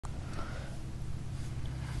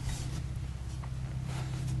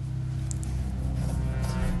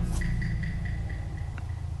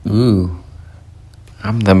Ooh,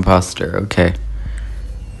 I'm the imposter. Okay.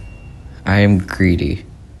 I am greedy.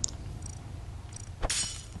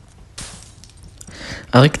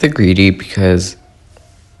 I like the greedy because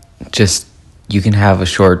just you can have a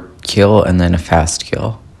short kill and then a fast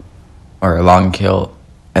kill. Or a long kill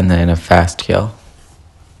and then a fast kill.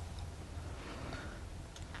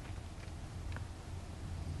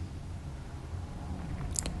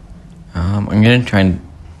 I'm gonna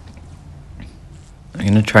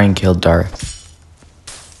try and kill Darth.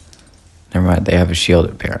 Never mind, they have a shield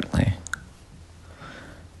apparently.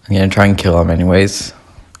 I'm gonna try and kill him anyways.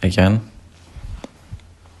 Again.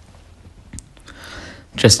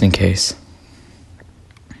 Just in case.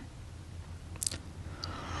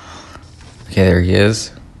 Okay, there he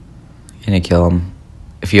is. I'm gonna kill him.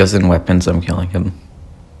 If he has any weapons, I'm killing him.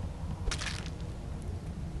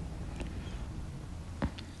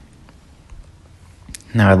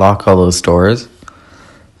 Now I lock all those doors.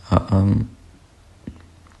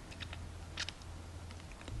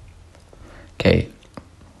 Okay.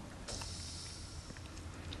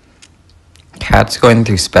 Cat's going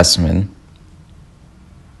through specimen.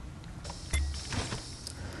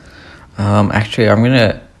 Actually, I'm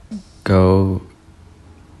gonna go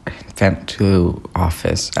vent to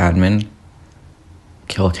office admin.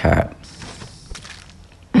 Kill Cat.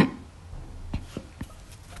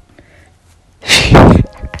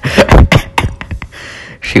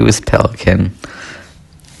 She was Pelican.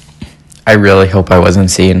 I really hope I wasn't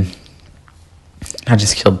seen. I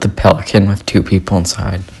just killed the Pelican with 2 people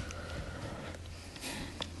inside.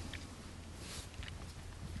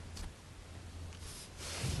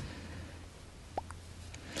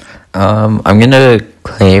 I'm gonna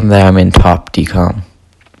claim that I'm in top decom.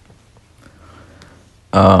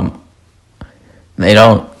 They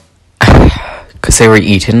don't, because they were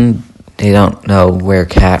eaten, they don't know where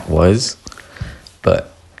Cat was,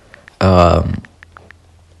 but,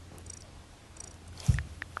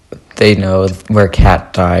 they know where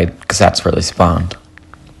Cat died, because that's where they spawned.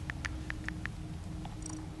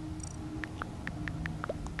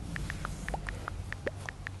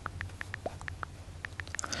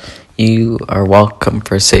 You are welcome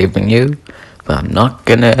for saving you, but I'm not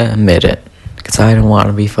gonna admit it, because I don't want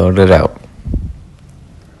to be voted out.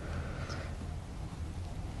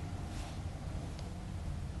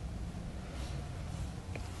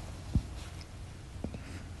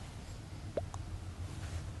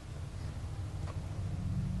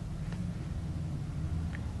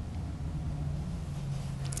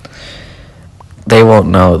 They won't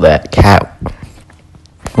know that Cat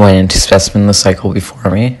went into specimen the cycle before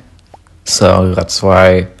me. So that's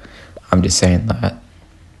why I'm just saying that.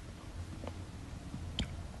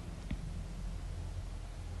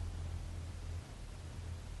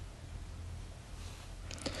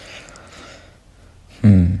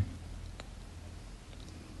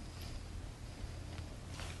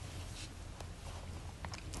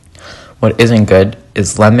 What isn't good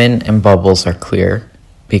is Lemon and Bubbles are clear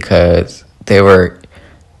because they were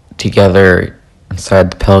together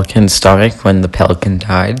inside the Pelican's stomach when the Pelican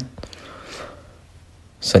died.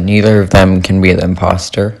 So neither of them can be the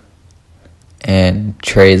imposter. And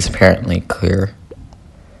Trey is apparently clear,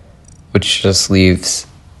 which just leaves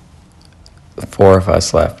 4 of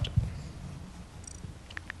us left.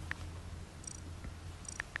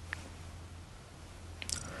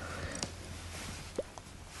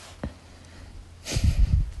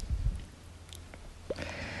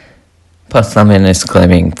 Plus, Lemon is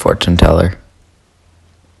claiming fortune teller.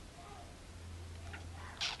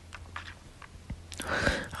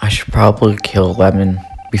 I should probably kill Lemon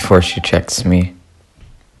before she checks me.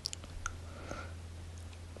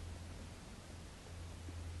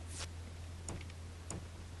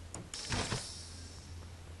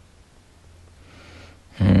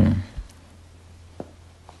 I'm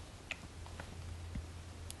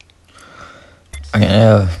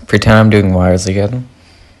gonna pretend I'm doing wires again.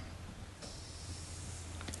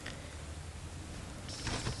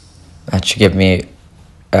 That should give me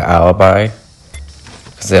an alibi,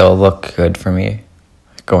 because it'll look good for me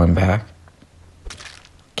going back.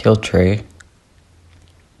 Kill Trey.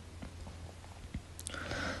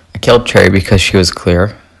 I killed Trey because she was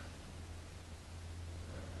clear.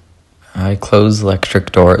 I closed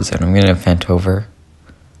electric doors and I'm gonna vent over.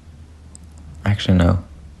 Actually, no.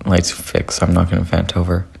 Lights fixed, so I'm not gonna vent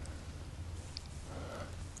over.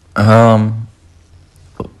 Okay,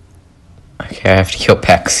 I have to kill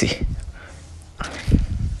Paxi.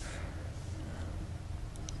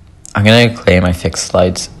 I'm gonna claim I fixed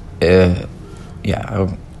lights. I'm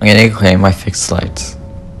gonna claim I fixed lights.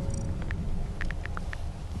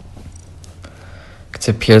 It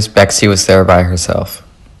appears Bexy was there by herself.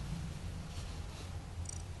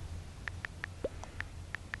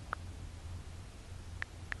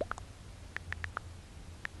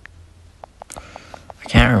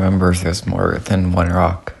 can't remember if there's more than one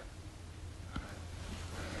rock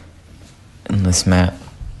in this map.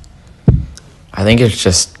 I think it's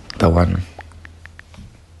just the one.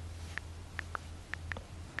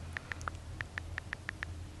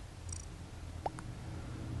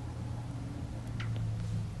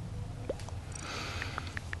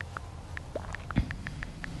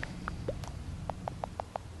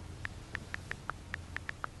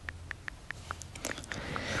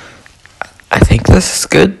 I think this is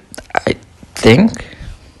good. I think.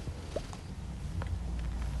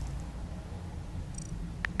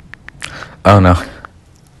 Oh no.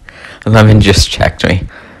 Lemon just checked me.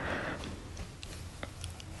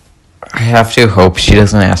 I have to hope she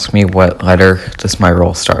doesn't ask me what letter does my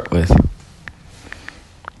roll start with.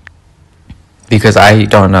 Because I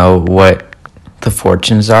don't know what the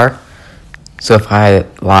fortunes are. So if I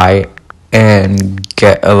lie and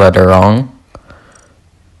get a letter wrong,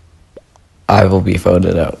 I will be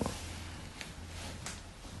voted out.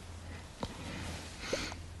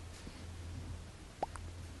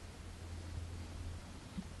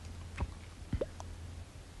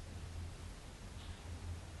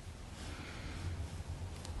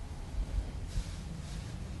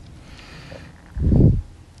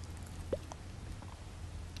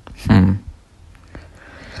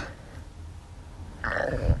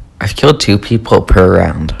 I've killed 2 people per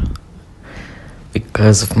round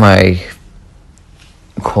because of my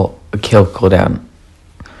kill cooldown.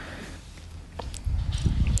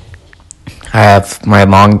 I have my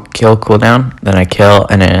long kill cooldown, then I kill,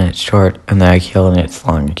 and then it's short, and then I kill, and it's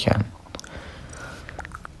long again.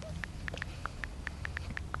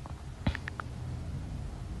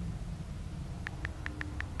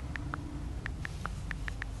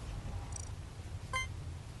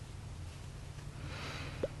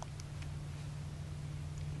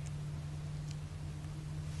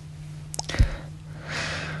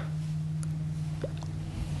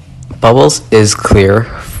 Bubbles is clear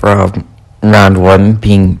from round 1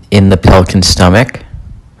 being in the pelican's stomach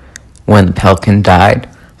when the pelican died,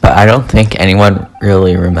 but I don't think anyone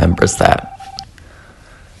really remembers that.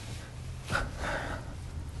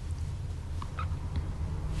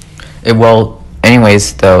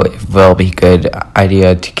 Anyways, though, it will be a good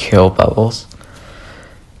idea to kill Bubbles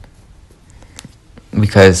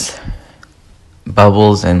because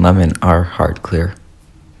Bubbles and Lemon are hard clear.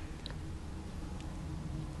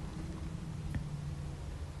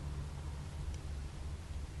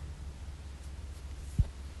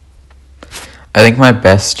 I think my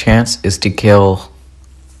best chance is to kill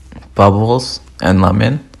Bubbles and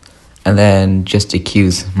Lemon, and then just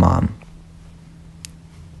accuse Mom.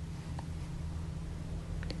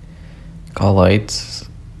 Call lights,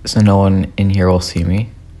 so no one in here will see me.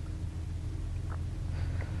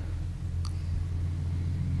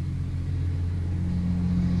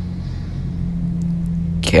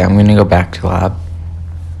 Okay, I'm gonna go back to lab.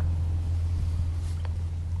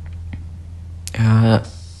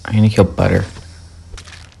 I'm gonna kill Butter.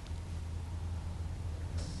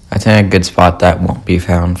 That's in a good spot that won't be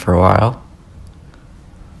found for a while.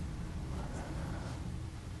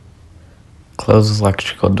 Close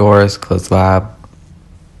electrical doors, close lab.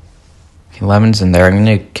 Okay, Lemon's in there, I'm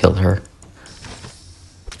gonna kill her.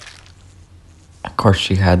 Of course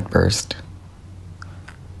she had burst.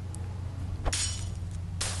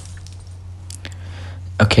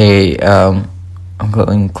 Okay, I'm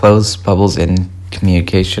going to close Bubbles in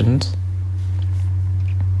communications.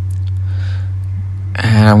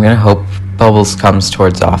 And I'm gonna hope Bubbles comes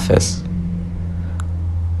towards office.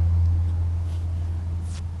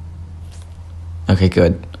 Okay,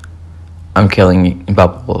 good. I'm killing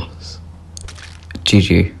Bubbles.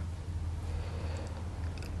 GG.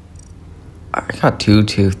 I got 2,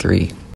 2, 3.